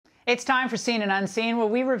It's time for Seen and Unseen, where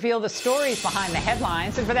we reveal the stories behind the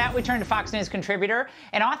headlines. And for that, we turn to Fox News contributor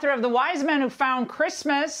and author of The Wise Men Who Found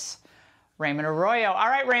Christmas, Raymond Arroyo. All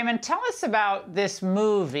right, Raymond, tell us about this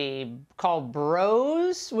movie called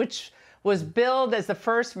Bros, which was billed as the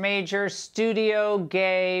first major studio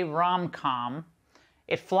gay rom-com.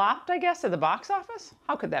 It flopped, I guess, at the box office?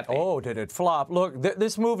 How could that be? Oh, did it flop? Look,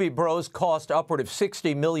 this movie, Bros, cost upward of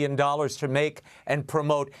 $60 million to make and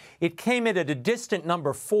promote. It came in at a distant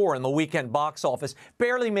number 4 in the weekend box office,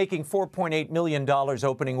 barely making $4.8 million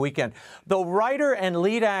opening weekend. Though writer and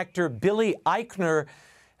lead actor Billy Eichner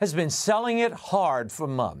has been selling it hard for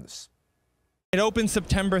months. It opens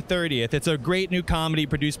September 30th. It's a great new comedy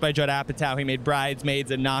produced by Judd Apatow. He made Bridesmaids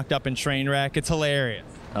and Knocked Up and Trainwreck. It's hilarious.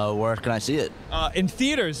 Where can I see it? In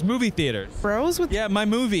theaters, movie theaters. Bros with? Yeah, my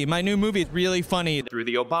new movie. It's really funny. Through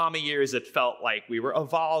the Obama years, it felt like we were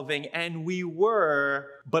evolving, and we were,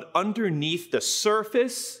 but underneath the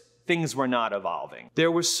surface, things were not evolving.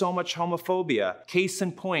 There was so much homophobia. Case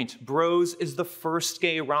in point, Bros is the first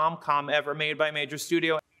gay rom-com ever made by a major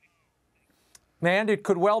studio. And it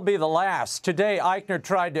could well be the last. Today, Eichner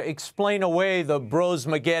tried to explain away the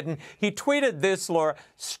Bros-mageddon. He tweeted this, Laura: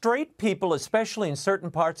 straight people, especially in certain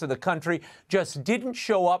parts of the country, just didn't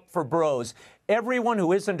show up for Bros. Everyone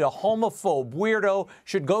who isn't a homophobe weirdo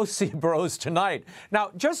should go see Bros tonight. Now,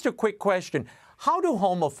 just a quick question. How do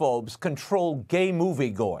homophobes control gay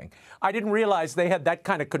movie-going? I didn't realize they had that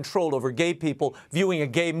kind of control over gay people viewing a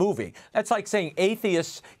gay movie. That's like saying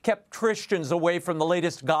atheists kept Christians away from the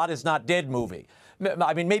latest God Is Not Dead movie.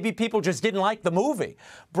 I mean, maybe people just didn't like the movie.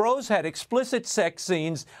 Bros had explicit sex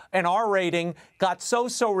scenes, an R rating, got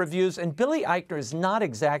so-so reviews, and Billy Eichner is not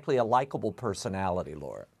exactly a likable personality,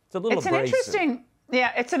 Laura. It's a little abrasive.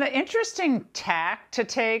 It's an interesting tack to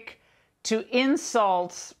take to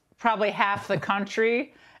insult probably half the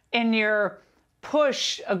country in your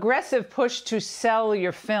aggressive push to sell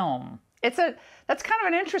your film. That's kind of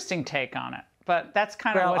an interesting take on it, but that's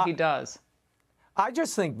kind of what he does. I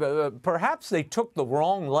just think perhaps they took the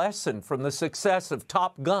wrong lesson from the success of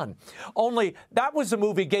Top Gun. Only that was a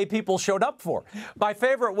movie gay people showed up for. My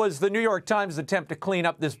favorite was the New York Times' attempt to clean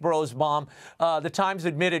up this Bros bomb. The Times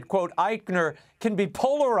admitted, quote, Eichner can be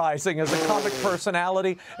polarizing as a comic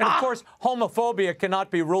personality. And of course, homophobia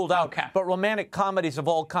cannot be ruled out. Okay. But romantic comedies of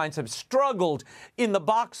all kinds have struggled in the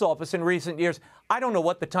box office in recent years. I don't know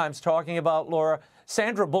what the Times is talking about, Laura.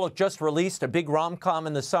 Sandra Bullock just released a big rom-com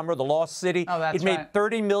in the summer, The Lost City. Oh, that's it made right.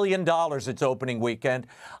 $30 million its opening weekend.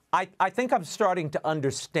 I think I'm starting to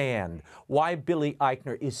understand why Billy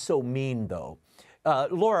Eichner is so mean, though.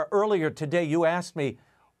 Laura, earlier today, you asked me,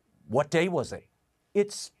 what day was it?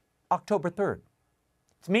 It's October 3rd.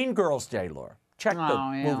 It's Mean Girls Day, Laura. Check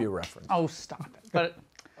the movie reference. Oh, stop it.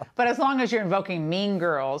 But as long as you're invoking Mean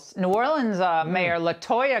Girls, New Orleans Mayor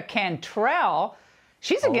LaToya Cantrell,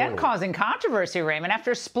 she's again causing controversy, Raymond.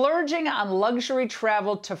 After splurging on luxury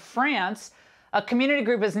travel to France, a community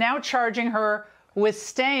group is now charging her with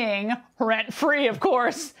staying, rent-free, of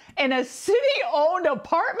course, in a city-owned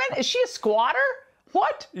apartment. Is she a squatter?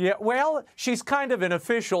 What? Yeah, well, she's kind of an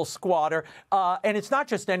official squatter, and it's not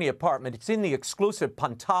just any apartment. It's in the exclusive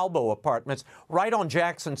Pontalbo apartments right on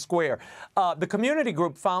Jackson Square. The community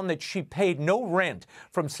group found that she paid no rent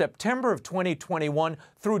from September of 2021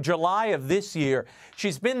 through July of this year.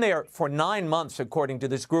 She's been there for 9 months, according to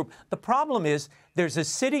this group. The problem is there's a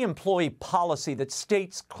city employee policy that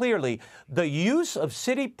states clearly the use of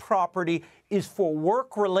city property is for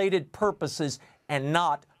work-related purposes and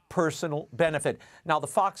not personal benefit. Now, the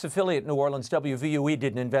Fox affiliate New Orleans WVUE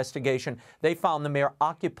did an investigation. They found the mayor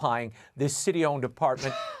occupying this city-owned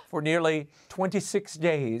apartment for nearly 26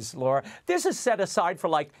 days, Laura. This is set aside for,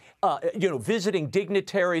 like, visiting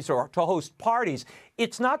dignitaries or to host parties.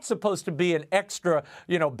 It's not supposed to be an extra,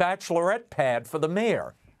 bachelorette pad for the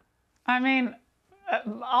mayor. I mean,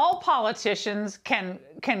 all politicians can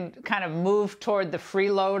kind of move toward the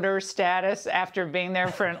freeloader status after being there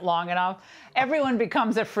for long enough. Everyone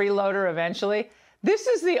becomes a freeloader eventually. This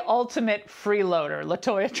is the ultimate freeloader,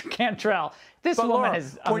 LaToya Cantrell. This woman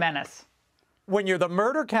is a menace. When you're the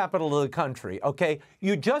murder capital of the country, okay,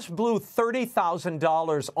 you just blew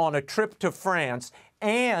 $30,000 on a trip to France,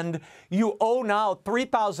 and you owe now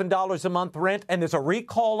 $3,000 a month rent, and there's a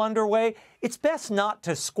recall underway. It's best not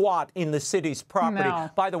to squat in the city's property. No.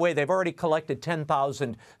 By the way, they've already collected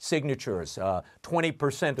 10,000 signatures,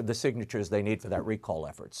 20% of the signatures they need for that recall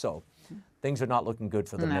effort. So things are not looking good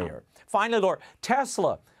for the mayor. Finally, Laura,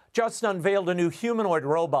 Tesla just unveiled a new humanoid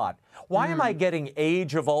robot. Why am I getting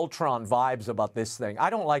Age of Ultron vibes about this thing? I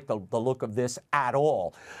don't like the look of this at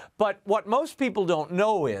all. But what most people don't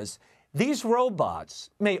know is these robots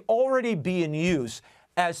may already be in use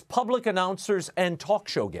as public announcers and talk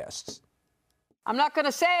show guests? I'm not going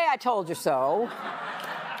to say I told you so,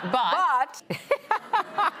 but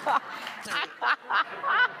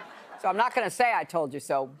so I'm not going to say I told you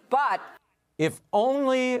so, but if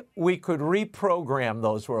only we could reprogram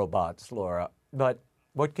those robots, Laura. But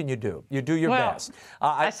what can you do? You do your best.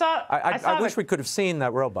 I wish we could have seen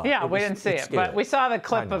that robot. Yeah, we didn't see it, but we saw the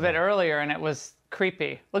clip of it earlier, and it was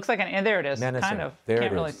creepy. Looks like and there it is. Menacing. Kind of. There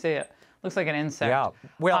Can't it really is. see it. Looks like an insect. Yeah.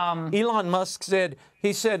 Well, Elon Musk said,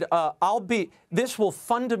 this will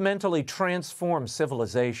fundamentally transform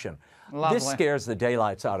civilization. Lovely. This scares the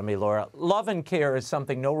daylights out of me, Laura. Love and care is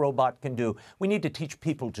something no robot can do. We need to teach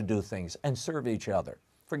people to do things and serve each other.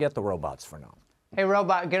 Forget the robots for now. Hey,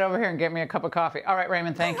 robot, get over here and get me a cup of coffee. All right,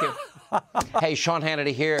 Raymond, thank you. Hey, Sean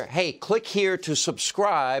Hannity here. Hey, click here to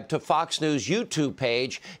subscribe to Fox News YouTube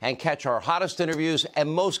page and catch our hottest interviews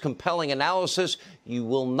and most compelling analysis. You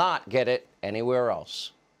will not get it anywhere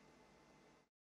else.